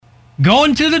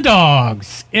Going to the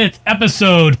dogs. It's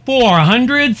episode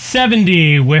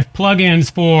 470 with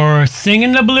plugins for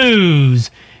Singing the Blues,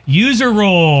 user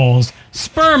roles,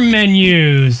 sperm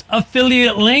menus,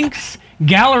 affiliate links,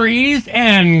 galleries,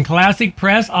 and classic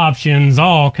press options,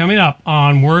 all coming up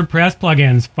on WordPress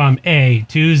plugins from A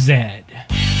to Z.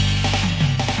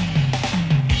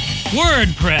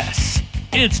 WordPress.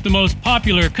 It's the most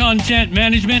popular content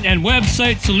management and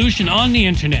website solution on the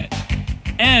internet.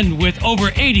 And with over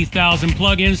 80,000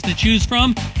 plugins to choose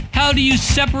from, how do you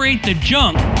separate the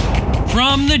junk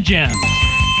from the gems?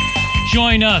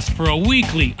 Join us for a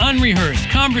weekly,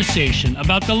 unrehearsed conversation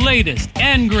about the latest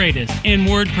and greatest in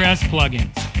WordPress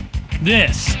plugins.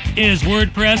 This is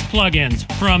WordPress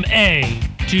plugins from A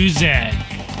to Z.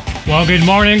 Well, good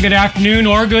morning, good afternoon,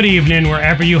 or good evening,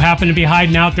 wherever you happen to be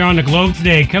hiding out there on the globe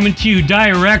today. Coming to you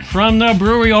direct from the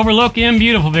brewery overlook in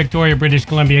beautiful Victoria, British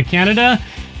Columbia, Canada.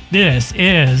 This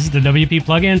is the WP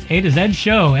Plugins A to Z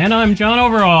show, and I'm John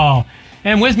Overall.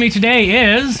 And with me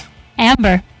today is...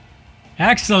 Amber.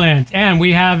 Excellent. And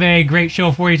we have a great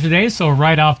show for you today, so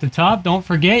right off the top, don't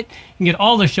forget, you can get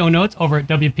all the show notes over at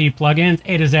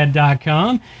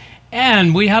WPPluginsA2Z.com.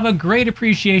 And we have a great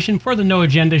appreciation for the No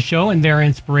Agenda show and their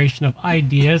inspiration of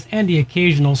ideas and the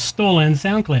occasional stolen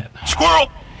sound clip.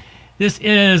 Squirrel! This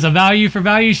is a value for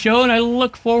value show, and I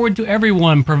look forward to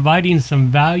everyone providing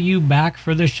some value back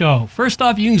for the show. First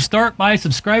off, you can start by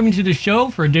subscribing to the show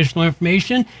for additional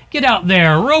information. Get out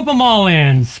there, rope them all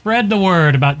in, spread the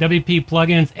word about WP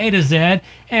Plugins A to Z,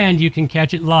 and you can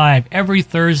catch it live every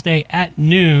Thursday at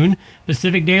noon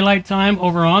Pacific Daylight Time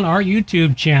over on our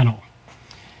YouTube channel.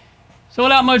 So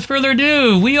without much further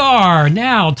ado, we are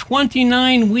now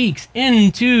 29 weeks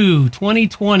into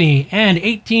 2020 and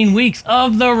 18 weeks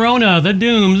of the Rona, the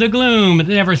doom, the gloom. It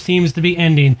never seems to be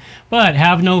ending. But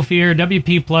have no fear,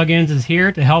 WP Plugins is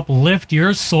here to help lift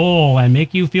your soul and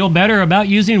make you feel better about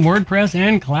using WordPress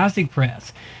and Classic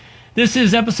Press. This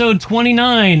is episode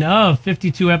 29 of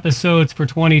 52 episodes for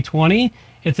 2020.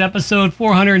 It's episode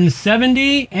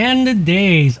 470, and the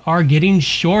days are getting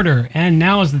shorter. And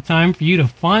now is the time for you to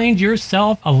find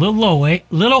yourself a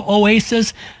little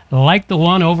oasis like the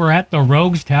one over at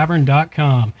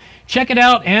theroguestavern.com. Check it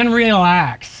out and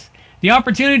relax. The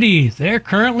opportunities, they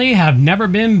currently have never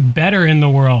been better in the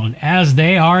world, as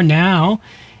they are now.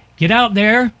 Get out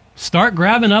there, start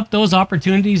grabbing up those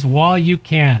opportunities while you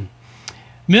can.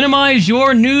 Minimize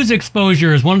your news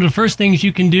exposure is one of the first things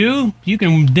you can do. You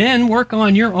can then work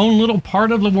on your own little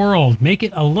part of the world. Make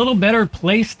it a little better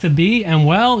place to be. And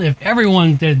well, if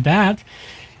everyone did that,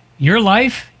 your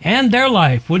life and their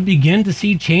life would begin to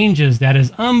see changes that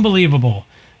is unbelievable.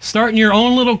 Start in your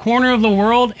own little corner of the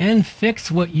world and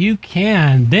fix what you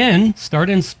can. Then start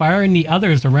inspiring the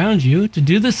others around you to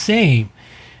do the same.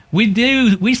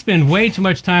 We spend way too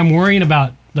much time worrying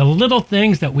about the little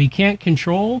things that we can't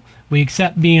control. We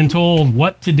accept being told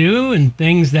what to do and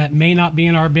things that may not be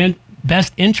in our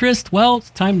best interest. Well,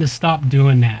 it's time to stop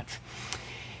doing that.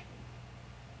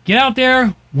 Get out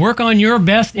there, work on your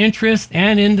best interest,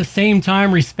 and in the same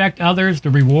time, respect others. The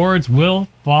rewards will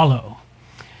follow.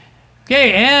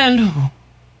 Okay, and,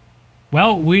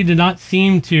 well, while we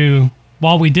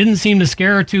didn't seem to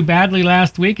scare her too badly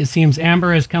last week, it seems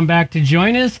Amber has come back to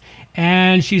join us,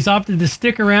 and she's opted to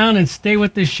stick around and stay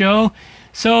with the show.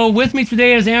 So with me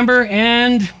today is Amber,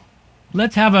 and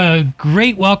let's have a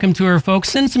great welcome to her, folks.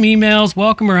 Send some emails,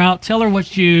 welcome her out, tell her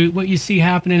what you see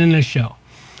happening in this show.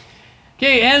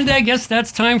 Okay, and I guess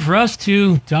that's time for us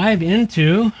to dive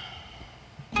into...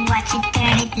 Watch it,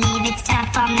 turn it, leave it,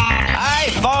 stop on that.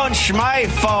 iPhone,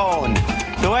 schmyphone.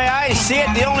 The way I see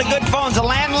it, the only good phone's a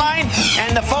landline,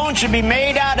 and the phone should be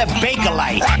made out of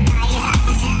Bakelite.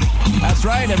 That's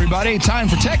right, everybody. Time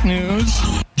for tech news.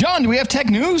 John, do we have tech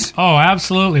news? Oh,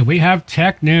 absolutely. We have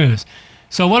tech news.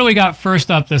 So what do we got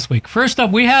first up this week? First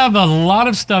up, we have a lot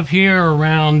of stuff here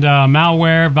around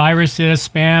malware, viruses,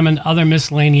 spam, and other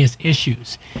miscellaneous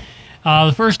issues.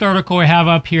 The first article I have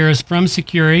up here is from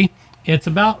Sucuri. It's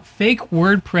about fake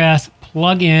WordPress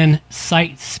plugin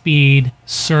site speed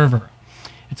server.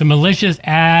 It's a malicious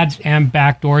ads and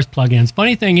backdoors plugins.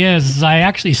 Funny thing is I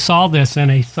actually saw this in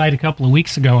a site a couple of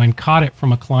weeks ago and caught it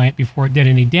from a client before it did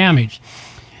any damage.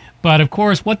 But of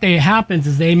course, what happens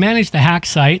is they manage to hack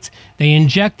sites. They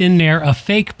inject in there a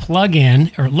fake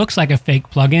plugin, or it looks like a fake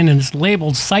plugin, and it's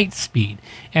labeled site speed.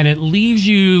 And it leaves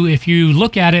you, if you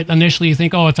look at it initially, you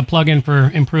think, oh, it's a plugin for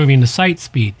improving the site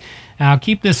speed. Now,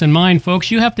 keep this in mind,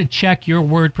 folks. You have to check your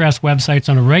WordPress websites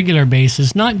on a regular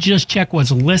basis, not just check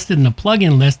what's listed in the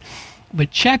plugin list,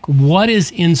 but check what is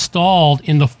installed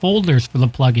in the folders for the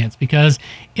plugins. Because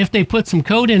if they put some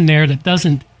code in there that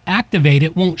doesn't activate,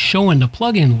 it won't show in the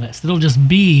plugin list. It'll just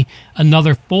be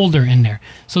another folder in there.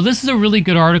 So this is a really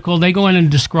good article. They go in and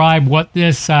describe what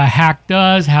this hack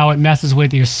does, how it messes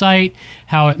with your site,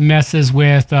 how it messes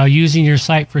with using your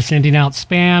site for sending out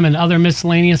spam and other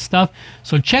miscellaneous stuff.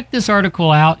 So check this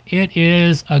article out. It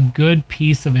is a good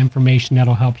piece of information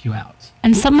that'll help you out.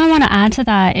 And something I want to add to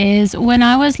that is when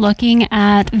I was looking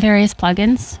at various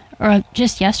plugins, or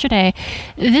just yesterday,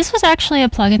 this was actually a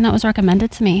plugin that was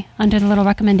recommended to me under the little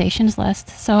recommendations list.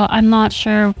 So I'm not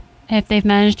sure if they've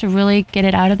managed to really get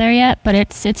it out of there yet, but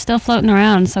it's still floating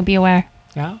around, so be aware.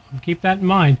 Yeah, keep that in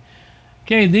mind.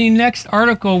 Okay, the next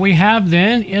article we have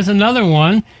then is another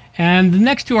one, and the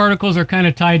next two articles are kind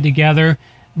of tied together.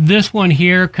 This one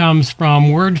here comes from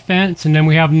WordFence, and then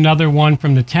we have another one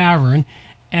from the Tavern.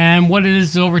 And what it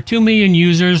is, over 2 million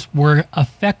users were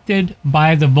affected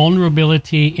by the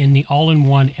vulnerability in the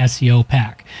all-in-one SEO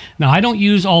pack. Now, I don't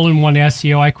use all-in-one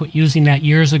SEO. I quit using that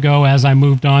years ago as I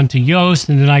moved on to Yoast,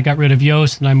 and then I got rid of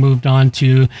Yoast, and I moved on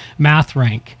to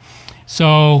MathRank.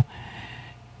 So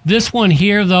this one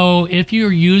here, though, if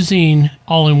you're using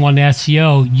all-in-one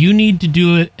SEO, you need to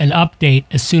do an update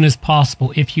as soon as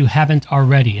possible if you haven't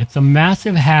already. It's a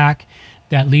massive hack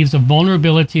that leaves a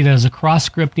vulnerability that is a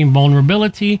cross-scripting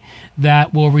vulnerability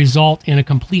that will result in a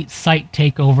complete site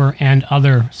takeover and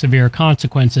other severe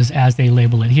consequences as they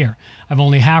label it here. I've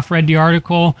only half read the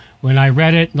article. When I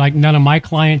read it, like, none of my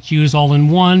clients use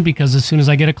all-in-one, because as soon as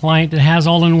I get a client that has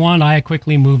all-in-one, I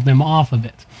quickly move them off of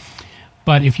it.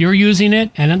 But if you're using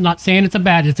it, and I'm not saying it's a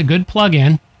good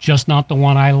plugin, just not the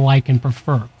one I like and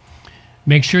prefer.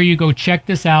 Make sure you go check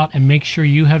this out and make sure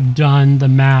you have done the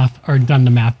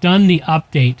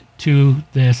update to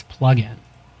this plugin.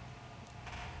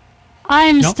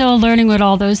 I'm still learning what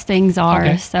all those things are,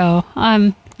 Okay. so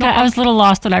I was a little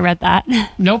lost when I read that.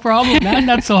 No problem.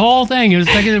 That's the whole thing.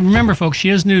 Remember, folks, she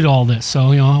is new to all this, so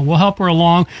we'll help her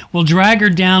along. We'll drag her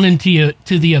down into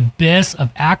the abyss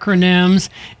of acronyms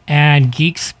and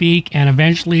geek speak, and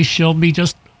eventually she'll be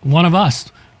just one of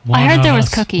us. I heard there was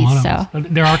cookies, so.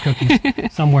 There are cookies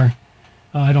somewhere.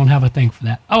 I don't have a thing for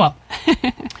that. Oh, well.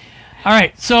 All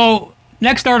right, so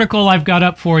next article I've got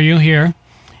up for you here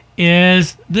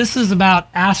is about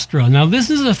Astra. Now,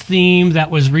 this is a theme that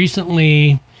was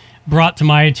recently brought to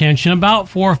my attention about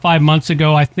 4 or 5 months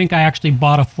ago. I think I actually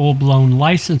bought a full-blown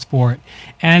license for it.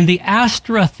 And the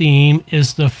Astra theme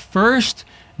is the first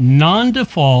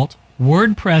non-default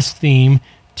WordPress theme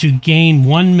to gain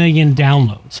 1 million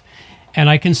downloads. And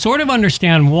I can sort of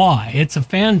understand why. It's a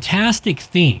fantastic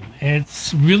theme.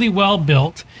 It's really well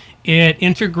built. It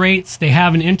integrates, they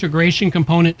have an integration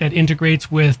component that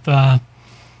integrates with,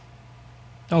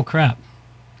 Elementor,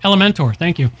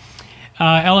 thank you.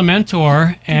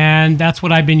 Elementor, and that's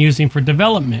what I've been using for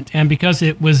development. And because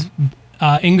it was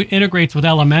integrates with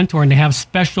Elementor, and they have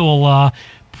special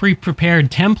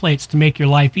pre-prepared templates to make your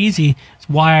life easy, it's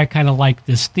why I kind of like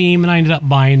this theme, and I ended up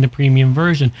buying the premium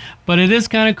version. But it is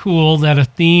kind of cool that a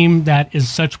theme that is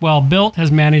such well built has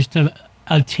managed to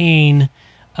attain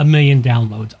 1 million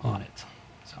downloads on it.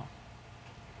 So,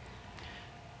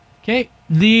 okay,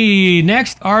 the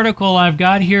next article I've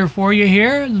got here for you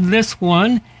here, this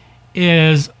one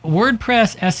is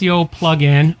WordPress SEO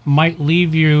plugin might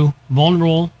leave you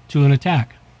vulnerable to an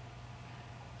attack.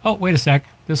 Oh, wait a sec.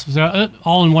 This was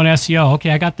all-in-one SEO.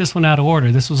 Okay, I got this one out of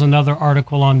order. This was another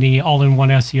article on the all-in-one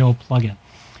SEO plugin.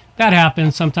 That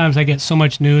happens. Sometimes I get so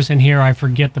much news in here I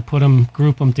forget to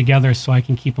group them together so I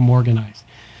can keep them organized.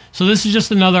 So this is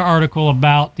just another article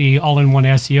about the all-in-one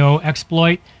SEO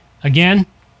exploit. Again,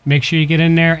 make sure you get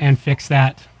in there and fix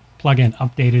that plugin,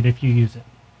 update it if you use it.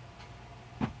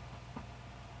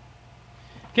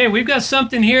 Okay, we've got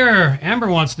something here Amber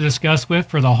wants to discuss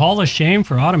for the Hall of Shame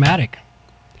for Automattic.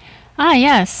 Ah,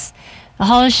 yes. The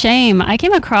Hall of Shame. I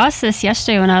came across this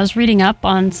yesterday when I was reading up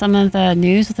on some of the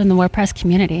news within the WordPress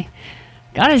community.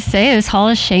 Gotta say, this Hall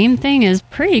of Shame thing is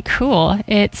pretty cool.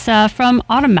 It's from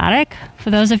Automattic.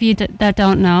 For those of you that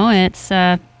don't know, it's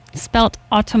spelt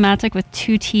Automattic with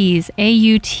 2 T's,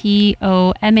 AUTOMATTIC.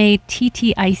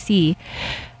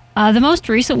 The most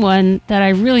recent one that I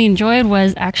really enjoyed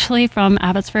was actually from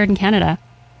Abbotsford in Canada.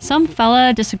 Some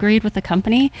fella disagreed with the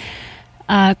company.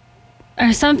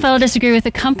 Some fellow disagreed with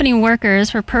the company workers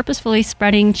for purposefully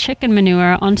spreading chicken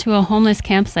manure onto a homeless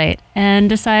campsite and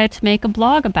decided to make a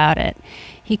blog about it.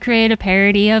 He created a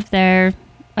parody of their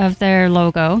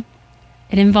logo.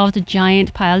 It involved a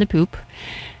giant pile of poop,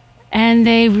 and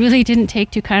they really didn't take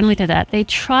too kindly to that. They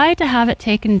tried to have it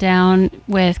taken down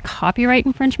with copyright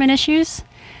infringement issues.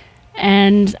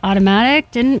 And Automatic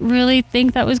didn't really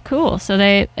think that was cool. So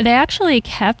they actually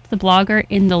kept the blogger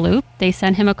in the loop. They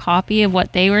sent him a copy of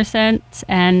what they were sent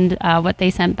and what they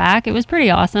sent back. It was pretty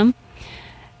awesome.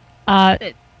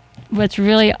 What's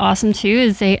really awesome too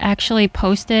is they actually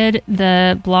posted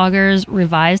the blogger's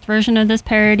revised version of this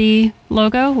parody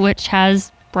logo, which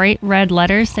has bright red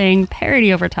letters saying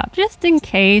parody over top, just in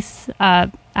case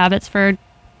Abbotsford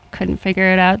couldn't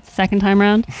figure it out the second time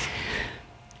around.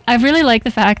 I really like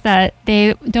the fact that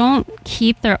they don't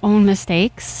keep their own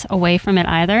mistakes away from it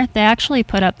either. They actually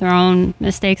put up their own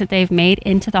mistakes that they've made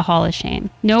into the Hall of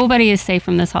Shame. Nobody is safe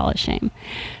from this Hall of Shame.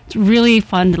 It's really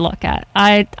fun to look at.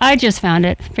 I just found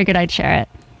it. Figured I'd share it.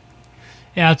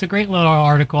 Yeah, it's a great little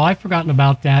article. I've forgotten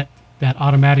about that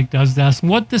Automatic does this. And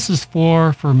what this is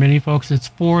for many folks, it's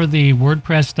for the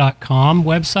WordPress.com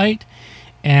website.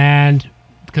 And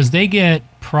because they get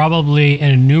probably an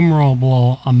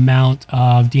innumerable amount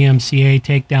of DMCA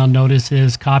takedown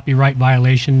notices, copyright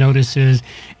violation notices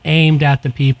aimed at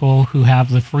the people who have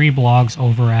the free blogs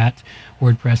over at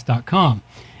WordPress.com.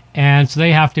 And so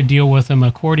they have to deal with them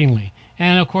accordingly.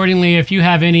 And accordingly, if you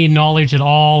have any knowledge at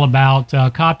all about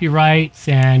copyrights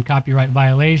and copyright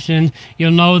violations, you'll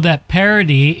know that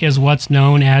parody is what's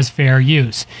known as fair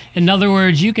use. In other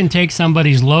words, you can take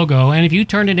somebody's logo, and if you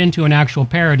turn it into an actual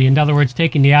parody, in other words,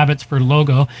 taking the Abbotsford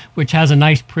logo, which has a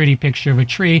nice pretty picture of a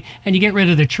tree, and you get rid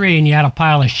of the tree and you add a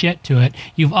pile of shit to it,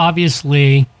 you've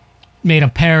obviously made a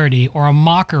parody or a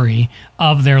mockery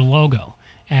of their logo.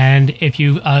 And if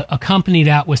you accompany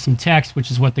that with some text,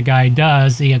 which is what the guy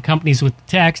does, he accompanies with the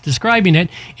text describing it,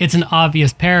 it's an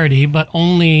obvious parody, but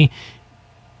only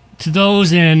to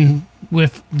those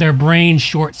with their brain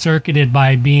short-circuited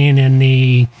by being in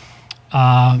the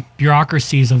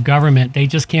bureaucracies of government. They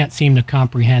just can't seem to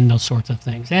comprehend those sorts of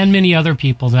things. And many other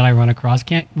people that I run across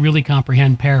can't really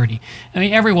comprehend parody. I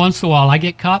mean, every once in a while I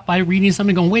get caught by reading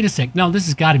something going, wait a sec, no, this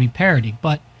has got to be parody.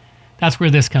 But that's where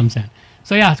this comes in.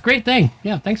 So yeah, it's a great thing.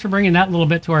 Yeah, thanks for bringing that little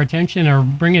bit to our attention, or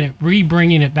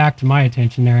re-bringing it back to my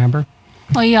attention there, Amber.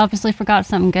 Well, you obviously forgot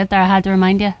something good there. I had to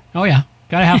remind you. Oh yeah,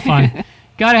 gotta have fun.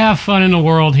 Gotta have fun in the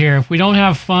world here. If we don't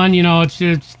have fun,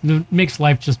 it makes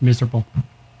life just miserable.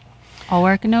 All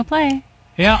work and no play.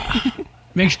 Yeah,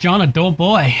 makes John a dull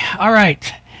boy. All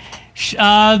right.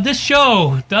 This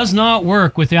show does not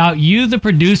work without you, the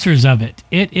producers of it.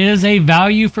 It is a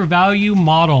value for value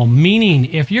model, meaning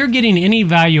if you're getting any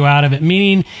value out of it,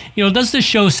 meaning, does the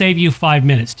show save you 5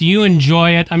 minutes? Do you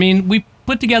enjoy it? I mean, we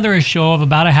put together a show of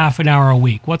about a half an hour a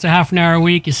week. What's a half an hour a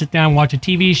week? You sit down and watch a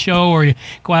TV show, or you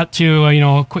go out to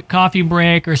a quick coffee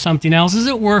break or something else. Is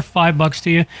it worth $5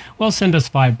 to you? Well, send us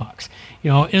 $5.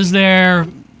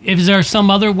 Is there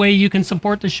some other way you can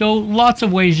support the show? Lots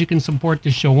of ways you can support the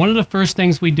show. One of the first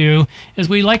things we do is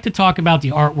we like to talk about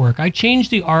the artwork. I change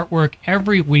the artwork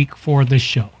every week for the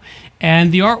show.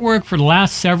 And the artwork for the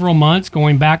last several months,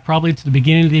 going back probably to the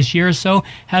beginning of this year or so,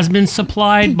 has been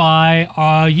supplied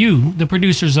by you, the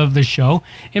producers of the show.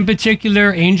 In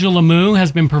particular, Angel Lamu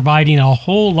has been providing a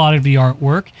whole lot of the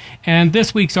artwork. And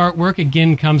this week's artwork,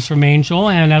 again, comes from Angel.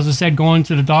 And as I said, going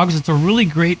to the dogs, it's a really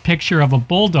great picture of a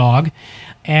bulldog.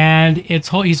 And he's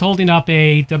holding up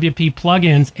a WP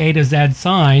Plugins A to Z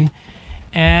sign.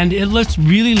 And it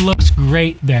really looks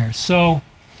great there. So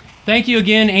thank you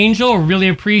again, Angel. Really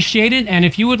appreciate it. And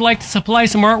if you would like to supply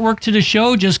some artwork to the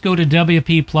show, just go to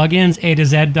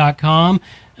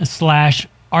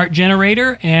WPPluginsA2Z.com/art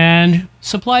generator and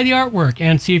supply the artwork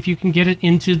and see if you can get it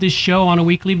into the show on a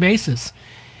weekly basis.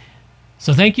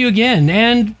 So thank you again.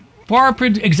 And for our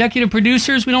executive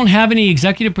producers, we don't have any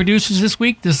executive producers this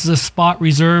week. This is a spot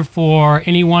reserved for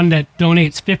anyone that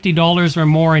donates $50 or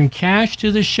more in cash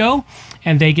to the show,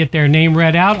 and they get their name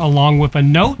read out along with a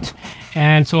note.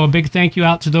 And so a big thank you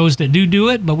out to those that do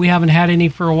it, but we haven't had any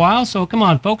for a while. So come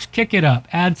on, folks, kick it up.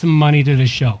 Add some money to the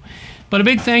show. But a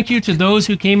big thank you to those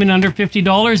who came in under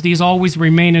 $50. These always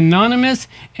remain anonymous.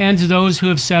 And to those who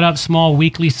have set up small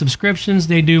weekly subscriptions,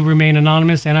 they do remain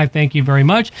anonymous, and I thank you very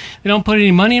much. They don't put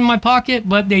any money in my pocket,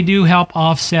 but they do help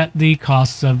offset the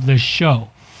costs of the show.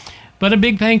 But a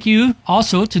big thank you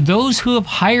also to those who have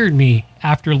hired me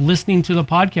after listening to the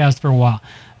podcast for a while.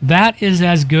 That is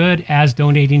as good as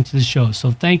donating to the show.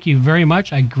 So thank you very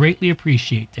much. I greatly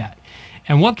appreciate that.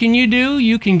 And what can you do?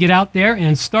 You can get out there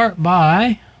and start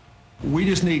by... We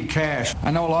just need cash. I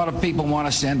know a lot of people want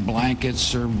to send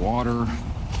blankets or water.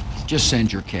 Just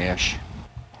send your cash.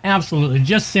 Absolutely.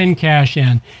 Just send cash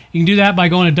in. You can do that by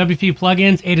going to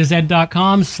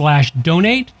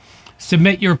WPPluginsA2Z.com/donate.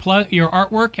 Submit your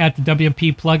artwork at the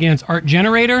WP Plugins Art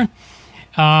Generator.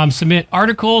 Submit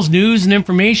articles, news, and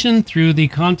information through the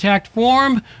contact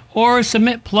form, or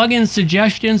submit plugin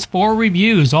suggestions for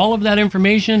reviews. All of that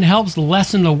information helps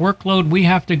lessen the workload we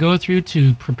have to go through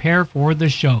to prepare for the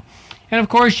show. And of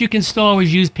course, you can still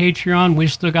always use Patreon.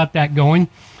 We've still got that going.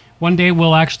 One day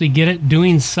we'll actually get it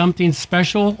doing something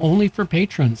special only for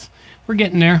patrons. We're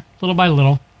getting there little by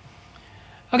little.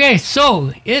 Okay,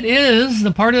 so it is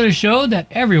the part of the show that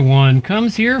everyone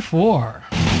comes here for.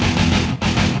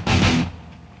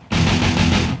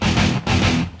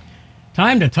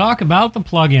 Time to talk about the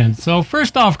plugins. So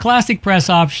first off, Classic Press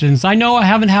options. I know I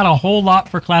haven't had a whole lot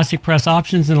for Classic Press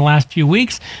options in the last few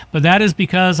weeks, but that is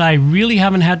because I really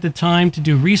haven't had the time to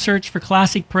do research for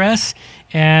Classic Press,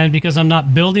 and because I'm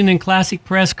not building in Classic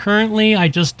Press currently, I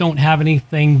just don't have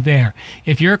anything there.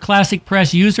 If you're a Classic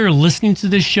Press user listening to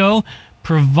this show,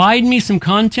 provide me some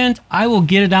content. I will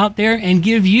get it out there and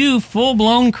give you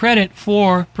full-blown credit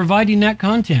for providing that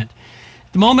content.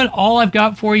 At the moment, all I've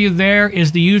got for you there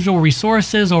is the usual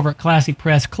resources over at Classic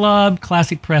Press Club,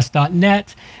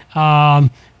 classicpress.net,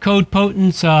 Code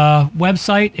Potent's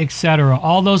website, etc.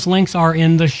 All those links are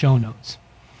in the show notes.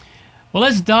 Well,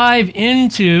 let's dive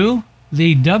into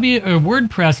the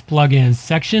WordPress plugins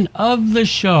section of the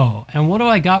show. And what do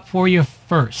I got for you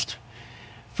first?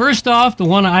 First off, the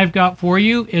one I've got for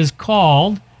you is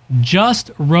called Just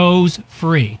Rows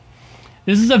Free.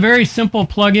 This is a very simple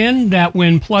plugin that,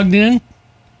 when plugged in,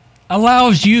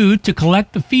 allows you to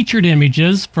collect the featured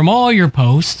images from all your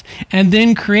posts and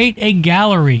then create a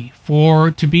gallery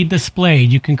to be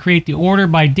displayed. You can create the order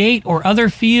by date or other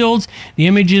fields. The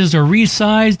images are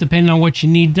resized depending on what you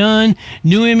need done.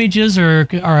 New images are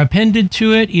appended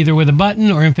to it either with a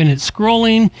button or infinite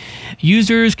scrolling.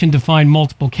 Users can define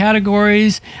multiple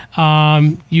categories.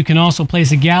 You can also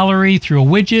place a gallery through a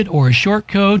widget or a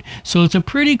shortcode. So it's a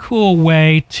pretty cool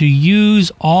way to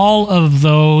use all of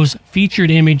those featured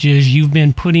images you've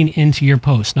been putting into your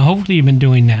posts. Now, hopefully you've been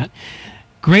doing that.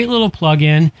 Great little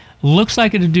plugin. Looks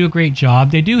like it'll do a great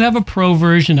job. They do have a pro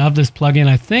version of this plugin,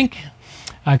 I think.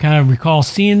 I kind of recall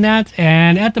seeing that.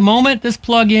 And at the moment, this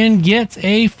plugin gets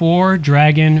a 4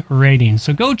 Dragon rating.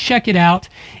 So go check it out.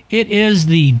 It is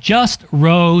the Just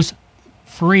Rows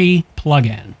free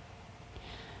plugin.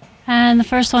 And the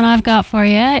first one I've got for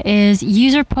you is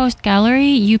User Post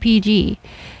Gallery UPG.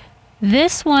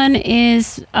 This one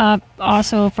is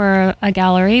also for a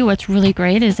gallery. What's really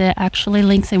great is it actually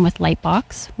links in with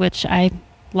Lightbox, which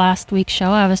last week's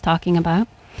show I was talking about.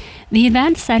 The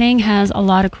advanced setting has a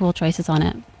lot of cool choices on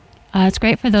it. It's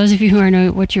great for those of you who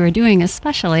know what you are doing,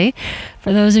 especially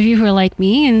for those of you who are like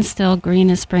me and still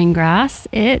green as spring grass.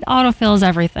 It autofills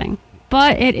everything,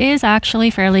 but it is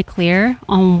actually fairly clear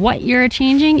on what you're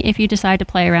changing if you decide to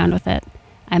play around with it.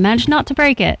 I managed not to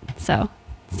break it, so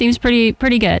it seems pretty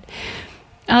good.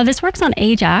 This works on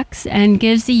Ajax and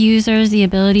gives the users the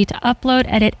ability to upload,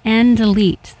 edit, and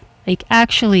delete. Like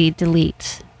actually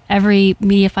delete every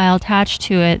media file attached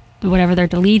to it, whatever they're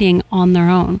deleting, on their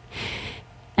own.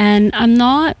 And I'm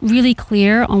not really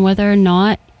clear on whether or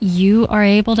not you are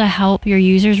able to help your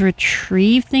users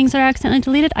retrieve things that are accidentally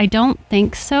deleted. I don't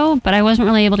think so, but I wasn't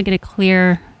really able to get a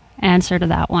clear answer to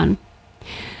that one.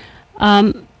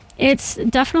 It's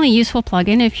definitely a useful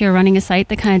plugin if you're running a site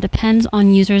that kind of depends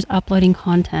on users uploading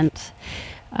content.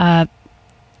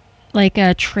 Like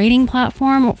a trading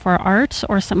platform for art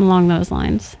or something along those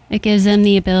lines. It gives them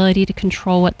the ability to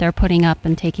control what they're putting up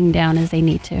and taking down as they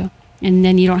need to. And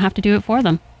then you don't have to do it for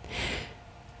them.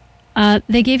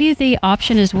 They give you the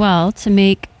option as well to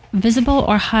make visible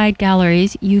or hide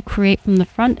galleries you create from the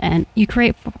front end. You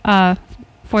create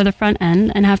for the front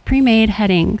end and have pre-made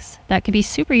headings that could be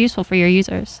super useful for your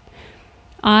users.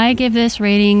 I give this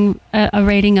rating a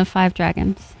rating of 5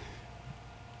 dragons.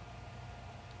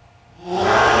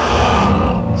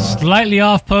 Slightly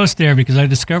off post there because I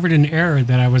discovered an error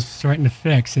that I was trying to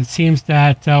fix. It seems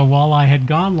that while I had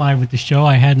gone live with the show,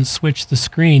 I hadn't switched the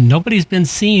screen. Nobody's been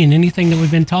seeing anything that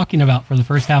we've been talking about for the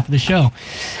first half of the show.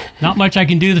 Not much I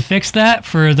can do to fix that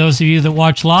for those of you that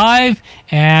watch live,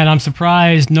 and I'm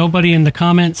surprised nobody in the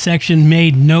comment section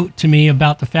made note to me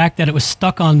about the fact that it was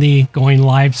stuck on the going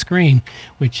live screen,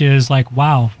 which is like,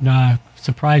 wow,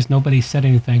 surprised nobody said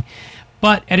anything.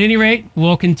 But at any rate,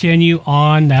 we'll continue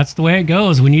on. That's the way it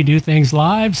goes. When you do things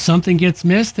live, something gets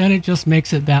missed, and it just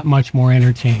makes it that much more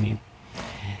entertaining.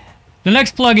 The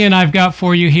next plugin I've got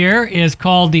for you here is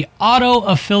called the Auto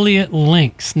Affiliate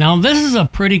Links. Now, this is a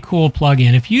pretty cool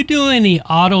plugin. If you do any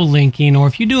auto linking or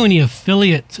if you do any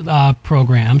affiliate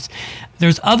programs,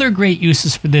 there's other great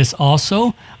uses for this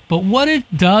also. But what it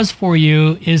does for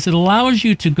you is it allows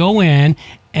you to go in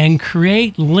and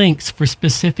create links for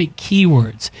specific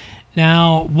keywords.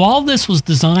 Now, while this was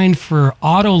designed for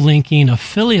auto-linking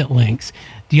affiliate links,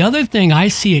 The other thing I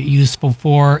see it useful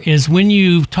for is when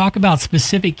you talk about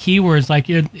specific keywords, like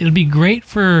it'll be great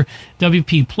for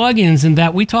WP plugins in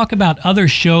that we talk about other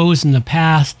shows in the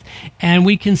past, and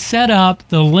we can set up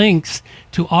the links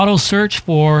to auto search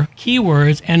for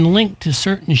keywords and link to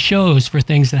certain shows for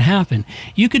things that happen.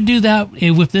 You could do that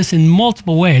with this in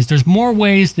multiple ways. There's more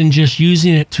ways than just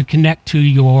using it to connect to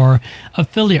your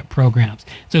affiliate programs.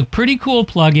 It's a pretty cool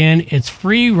plugin. It's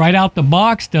free right out the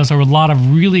box, does a lot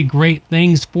of really great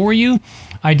things for you.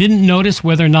 I didn't notice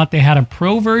whether or not they had a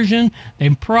pro version. They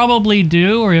probably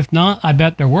do, or if not, I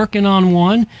bet they're working on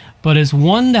one. But it's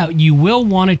one that you will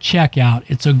want to check out.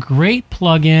 It's a great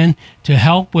plugin to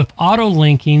help with auto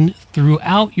linking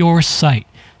throughout your site.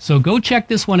 So go check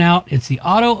this one out. It's the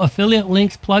Auto Affiliate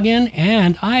Links plugin,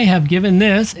 and I have given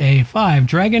this a 5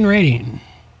 Dragon rating.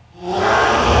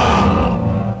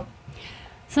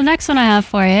 So next one I have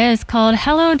for you is called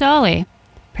Hello Dolly.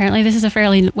 Apparently this is a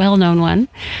fairly well-known one.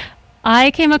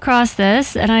 I came across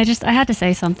this and I had to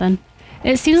say something.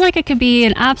 It seems like it could be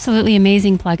an absolutely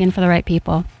amazing plugin for the right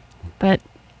people. But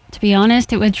to be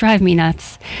honest, it would drive me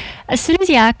nuts. As soon as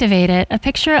you activate it, a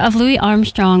picture of Louis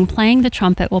Armstrong playing the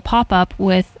trumpet will pop up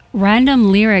with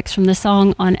random lyrics from the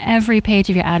song on every page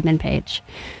of your admin page.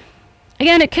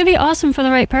 Again, it could be awesome for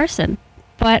the right person.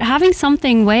 But having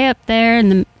something way up there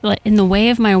in the way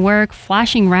of my work,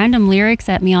 flashing random lyrics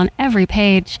at me on every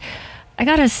page, I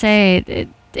gotta say,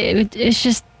 it's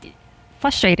just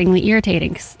frustratingly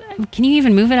irritating. Can you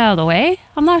even move it out of the way?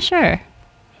 I'm not sure.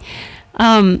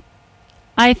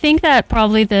 I think that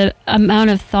probably the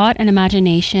amount of thought and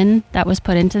imagination that was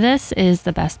put into this is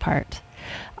the best part.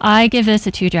 I give this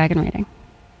a 2 Dragon rating.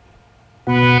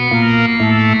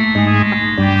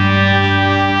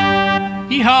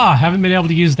 Yeehaw! Haven't been able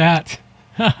to use that.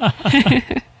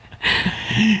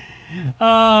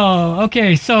 Oh,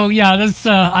 okay. So yeah, that's.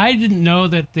 I didn't know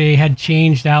that they had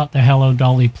changed out the Hello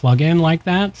Dolly plugin like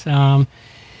that.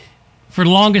 For the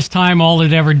longest time, all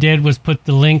it ever did was put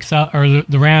the links up, or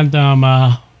the random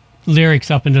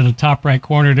lyrics up into the top right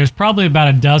corner. There's probably about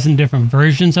a dozen different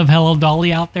versions of Hello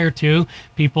Dolly out there too.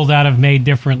 People that have made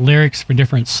different lyrics for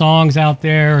different songs out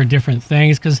there or different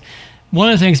things. Because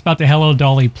one of the things about the Hello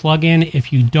Dolly plugin,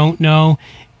 if you don't know,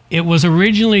 it was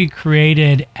originally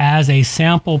created as a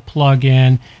sample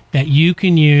plugin that you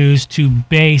can use to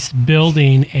base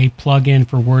building a plugin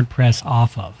for WordPress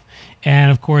off of.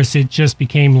 And of course, it just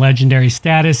became legendary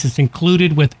status. It's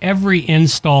included with every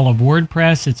install of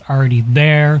WordPress. It's already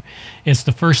there. It's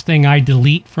the first thing I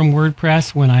delete from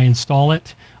WordPress when I install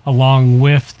it, along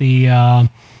with the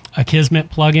Akismet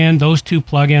plugin. Those 2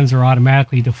 plugins are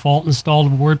automatically default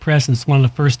installed with WordPress, and it's one of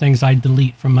the first things I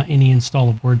delete from any install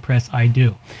of WordPress I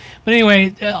do. But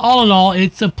anyway, all in all,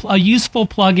 it's a useful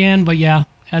plugin, but yeah,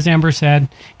 as Amber said,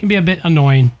 it can be a bit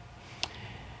annoying.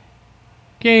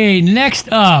 Okay, next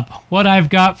up, what I've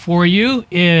got for you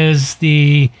is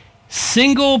the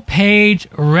single page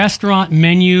restaurant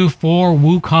menu for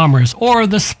WooCommerce, or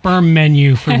the sperm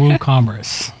menu for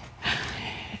WooCommerce.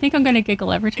 I think I'm going to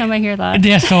giggle every time I hear that.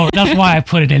 Yeah, so that's why I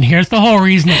put it in here. It's the whole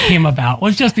reason it came about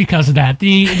was just because of that.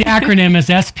 The acronym is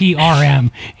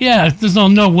SPRM. Yeah, there's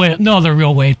no other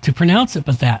real way to pronounce it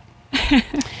but that.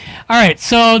 All right,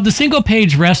 so the single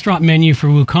page restaurant menu for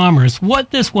WooCommerce,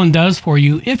 what this one does for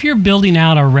you, if you're building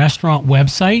out a restaurant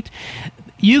website,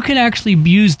 you can actually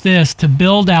use this to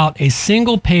build out a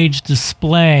single page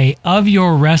display of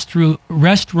your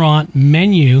restaurant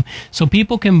menu so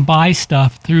people can buy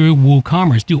stuff through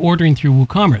WooCommerce, do ordering through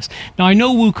WooCommerce. Now, I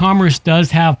know WooCommerce does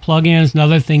have plugins and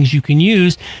other things you can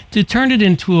use to turn it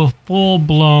into a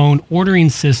full-blown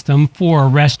ordering system for a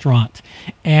restaurant.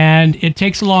 And it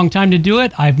takes a long time to do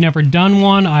it. I've never done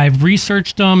one. I've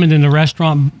researched them, and then the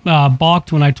restaurant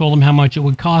balked when I told them how much it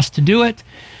would cost to do it.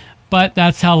 But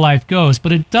that's how life goes.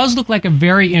 But it does look like a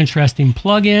very interesting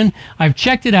plugin. I've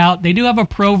checked it out. They do have a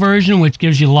pro version, which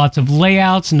gives you lots of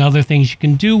layouts and other things you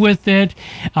can do with it,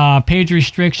 page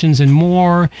restrictions and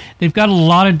more. They've got a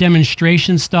lot of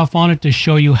demonstration stuff on it to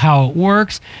show you how it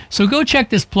works. So go check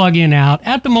this plugin out.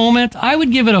 At the moment, I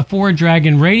would give it a 4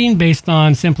 Dragon rating based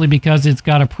on simply because it's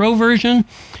got a pro version.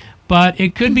 But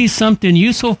it could be something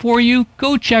useful for you.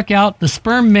 Go check out the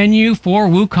sperm menu for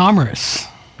WooCommerce.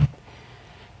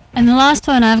 And the last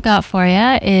one I've got for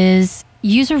you is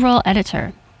User Role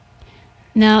Editor.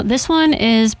 Now, this one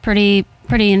is pretty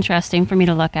interesting for me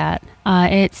to look at.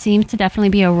 It seems to definitely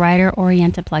be a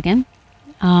writer-oriented plugin.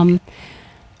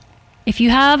 If you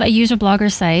have a user blogger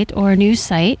site or a news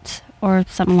site or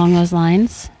something along those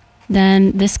lines,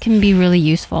 then this can be really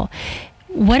useful.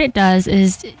 what it does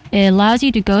is it allows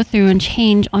you to go through and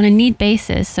change on a need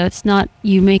basis. So it's not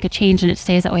you make a change and it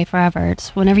stays that way forever.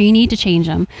 It's whenever you need to change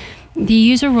them. The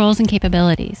user roles and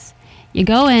capabilities. You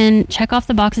go in, check off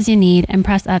the boxes you need, and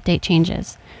press update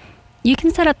changes. You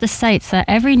can set up the site so that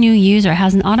every new user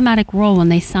has an automatic role when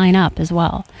they sign up as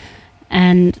well.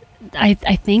 And I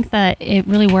think that it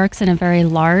really works in a very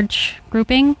large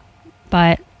grouping,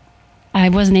 but I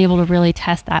wasn't able to really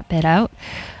test that bit out.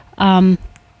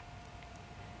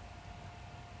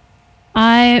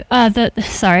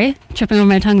 Tripping over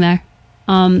my tongue there.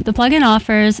 The plugin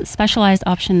offers specialized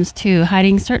options too,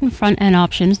 hiding certain front-end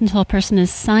options until a person is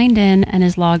signed in and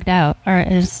is logged out, or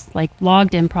is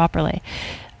logged in properly.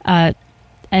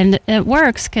 And it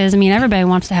works because, everybody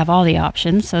wants to have all the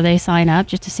options, so they sign up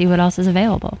just to see what else is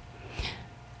available.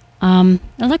 It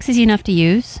looks easy enough to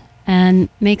use and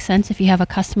makes sense if you have a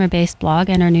customer-based blog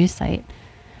and or news site.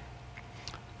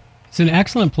 It's an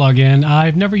excellent plugin.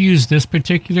 I've never used this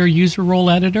particular user role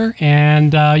editor,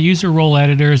 and user role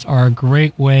editors are a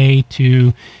great way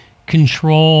to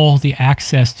control the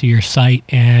access to your site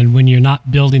and when you're not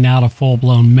building out a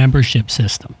full-blown membership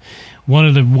system. One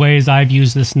of the ways I've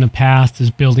used this in the past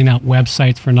is building out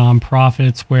websites for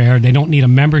nonprofits where they don't need a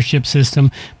membership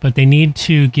system, but they need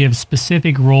to give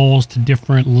specific roles to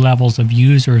different levels of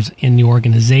users in the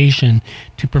organization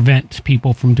to prevent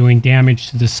people from doing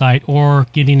damage to the site or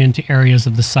getting into areas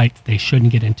of the site that they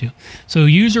shouldn't get into. So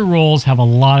user roles have a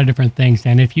lot of different things,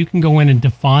 and if you can go in and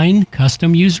define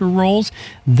custom user roles,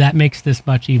 that makes this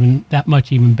much even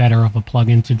better of a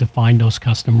plugin to define those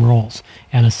custom roles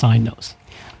and assign those.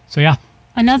 So yeah.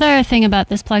 Another thing about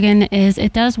this plugin is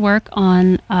it does work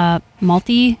on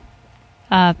multi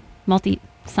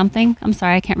something. I'm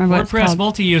sorry, I can't remember what it's called. WordPress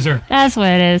multi-user. That's what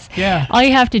it is. Yeah. All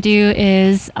you have to do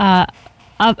is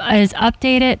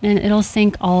update it, and it'll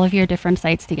sync all of your different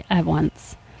sites at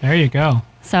once. There you go.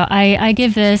 So I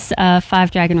give this a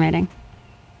 5 dragon rating.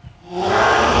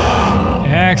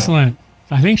 Excellent.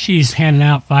 I think she's handing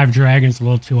out 5 dragons a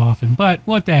little too often, but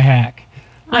what the heck?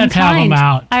 Let's have them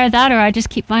out. Either that, or I just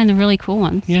keep finding the really cool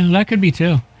ones. Yeah, that could be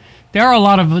too. There are a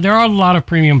lot of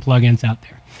premium plugins out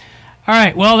there. All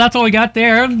right, well, that's all we got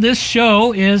there. This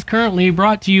show is currently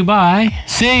brought to you by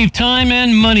Save Time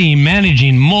and Money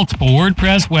Managing Multiple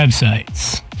WordPress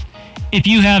Websites. If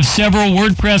you have several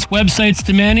WordPress websites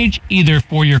to manage, either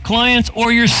for your clients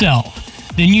or yourself,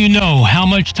 then you know how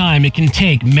much time it can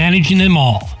take managing them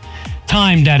all.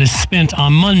 Time that is spent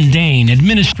on mundane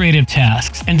administrative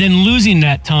tasks and then losing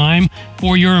that time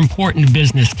for your important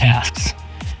business tasks.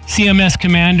 CMS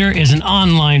Commander is an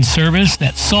online service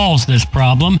that solves this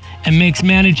problem and makes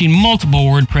managing multiple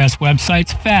WordPress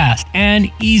websites fast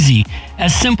and easy,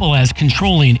 as simple as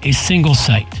controlling a single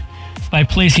site. By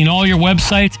placing all your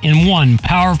websites in one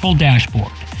powerful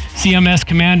dashboard, CMS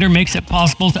Commander makes it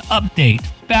possible to update,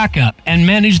 backup, and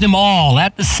manage them all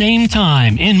at the same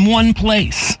time in one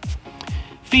place.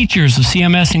 Features of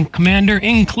CMS and Commander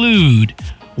include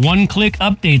one-click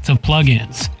updates of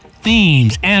plugins,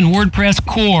 themes, and WordPress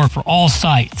core for all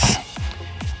sites,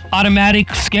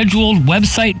 automatic scheduled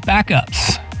website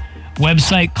backups,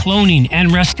 website cloning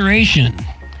and restoration,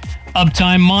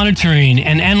 uptime monitoring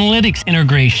and analytics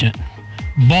integration,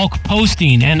 bulk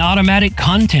posting and automatic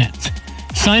content.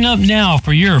 Sign up now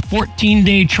for your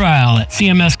 14-day trial at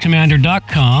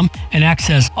cmscommander.com and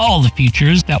access all the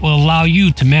features that will allow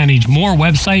you to manage more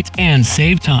websites and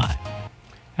save time.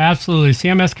 Absolutely.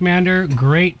 CMS Commander,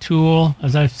 great tool.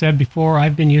 As I've said before,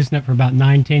 I've been using it for about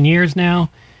 9-10 years now.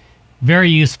 Very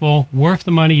useful, worth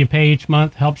the money you pay each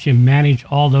month, helps you manage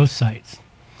all those sites.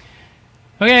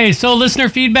 Okay, so listener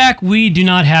feedback, we do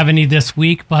not have any this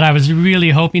week, but I was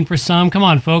really hoping for some. Come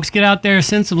on, folks, get out there,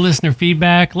 send some listener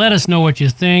feedback. Let us know what you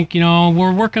think.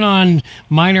 We're working on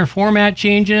minor format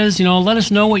changes. Let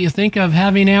us know what you think of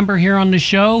having Amber here on the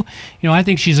show. I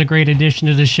think she's a great addition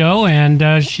to the show,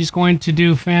 and she's going to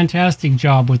do a fantastic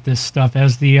job with this stuff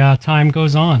as the time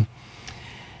goes on.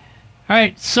 All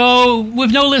right, so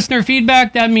with no listener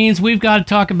feedback, that means we've got to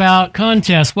talk about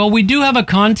contests. Well, we do have a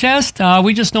contest.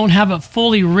 We just don't have it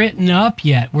fully written up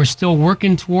yet. We're still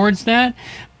working towards that,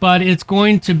 but it's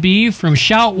going to be from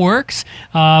Shoutworks.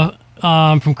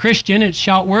 From Christian at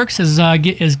Shoutworks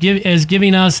is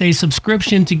giving us a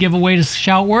subscription to give away to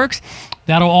Shoutworks.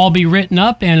 That'll all be written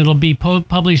up, and it'll be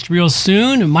published real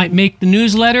soon. It might make the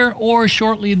newsletter or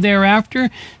shortly thereafter.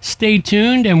 Stay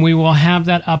tuned, and we will have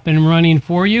that up and running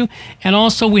for you. And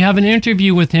also, we have an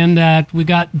interview with him that we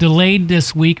got delayed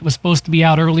this week. It was supposed to be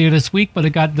out earlier this week, but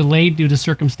it got delayed due to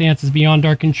circumstances beyond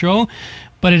our control.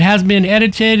 But it has been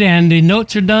edited and the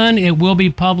notes are done. It will be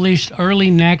published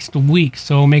early next week.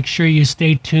 So make sure you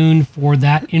stay tuned for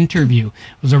that interview.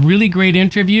 It was a really great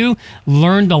interview.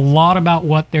 Learned a lot about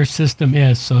what their system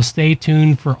is. So stay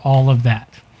tuned for all of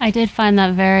that. I did find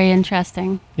that very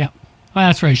interesting. Yeah. Well,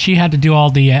 that's right. She had to do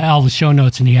all the show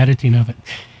notes and the editing of it.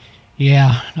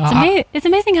 Yeah. It's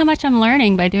amazing how much I'm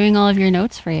learning by doing all of your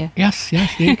notes for you. Yes.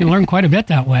 You can learn quite a bit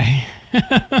that way.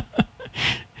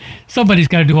 Somebody's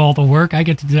got to do all the work. I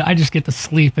just get to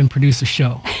sleep and produce a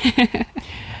show.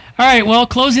 All right. Well,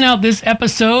 closing out this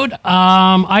episode,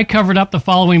 I covered up the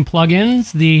following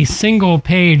plugins: the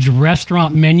single-page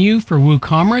restaurant menu for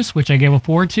WooCommerce, which I gave a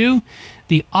 4 to,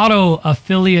 the auto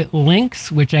affiliate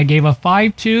links, which I gave a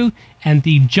 5 to, and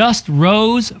the Just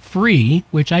Rose free,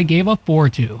 which I gave a 4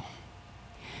 to.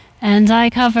 And I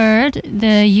covered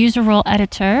the user role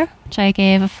editor, which I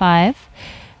gave a 5.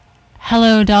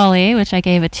 Hello Dolly, which I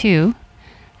gave a 2,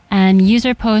 and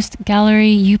user post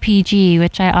gallery UPG,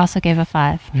 which I also gave a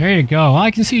 5. There you go. Well, I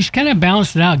can see she kind of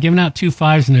balanced it out, giving out 2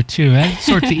 5s and a 2. That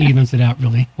sorts of evens it out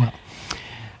really well.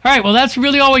 All right, well, that's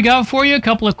really all we got for you. A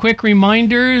couple of quick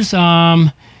reminders.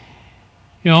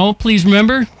 Please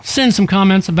remember, send some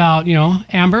comments about,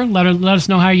 Amber. Let us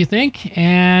know how you think.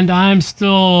 And I'm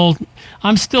still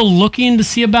looking to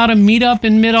see about a meetup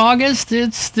in mid-August.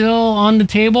 It's still on the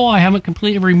table. I haven't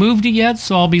completely removed it yet,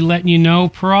 so I'll be letting you know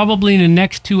probably in the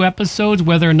next 2 episodes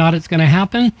whether or not it's going to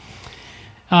happen.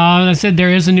 As I said, there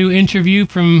is a new interview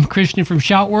from Christian from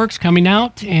Shoutworks coming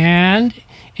out, and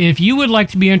if you would like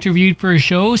to be interviewed for a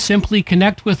show, simply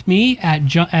connect with me at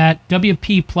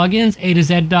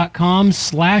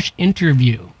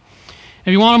wppluginsaToZ.com/interview.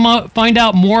 If you want to find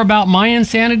out more about my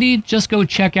insanity, just go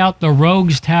check out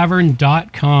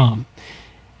theroguestavern.com.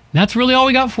 That's really all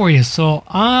we got for you. So,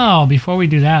 before we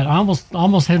do that, I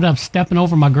almost ended up stepping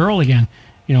over my girl again.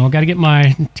 I've got to get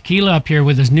my tequila up here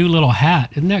with this new little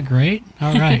hat. Isn't that great?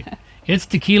 All right. It's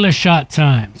tequila shot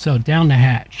time. So, down the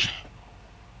hatch.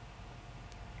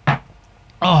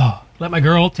 Let my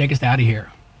girl take us out of here.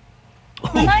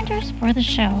 Reminders for the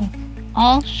show.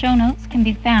 All show notes can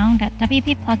be found at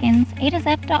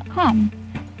wppluginsaToZ.com.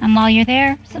 And while you're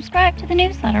there, subscribe to the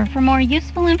newsletter for more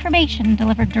useful information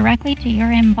delivered directly to your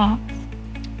inbox.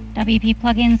 WP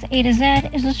Plugins A to Z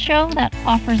is a show that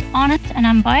offers honest and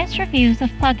unbiased reviews of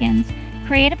plugins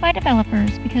created by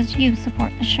developers because you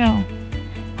support the show.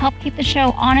 Help keep the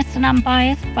show honest and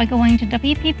unbiased by going to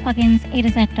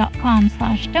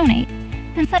wppluginsaToZ.com/donate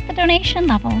and set the donation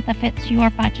level that fits your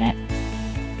budget.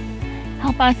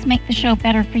 Help us make the show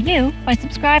better for you by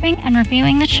subscribing and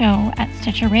reviewing the show at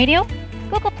Stitcher Radio,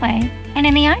 Google Play, and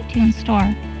in the iTunes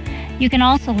Store. You can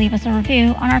also leave us a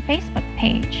review on our Facebook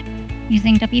page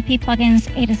using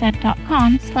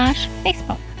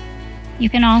wppluginsaToZ.com/Facebook. You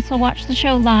can also watch the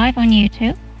show live on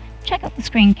YouTube, check out the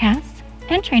screencasts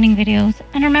and training videos,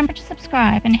 and remember to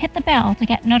subscribe and hit the bell to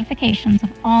get notifications of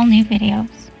all new videos.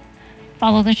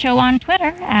 Follow the show on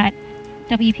Twitter at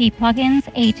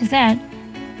WPPluginsAtoZ.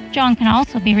 John can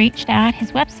also be reached at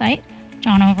his website,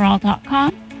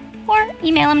 johnoverall.com, or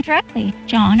email him directly,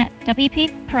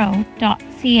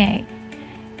 john@wppro.ca.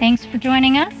 Thanks for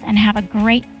joining us, and have a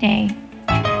great day.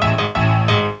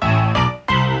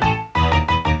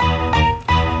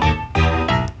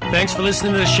 Thanks for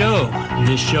listening to the show.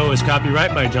 This show is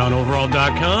copyright by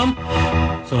johnoverall.com.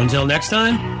 So until next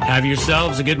time, have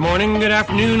yourselves a good morning, good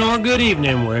afternoon, or good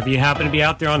evening, wherever you happen to be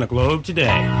out there on the globe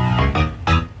today.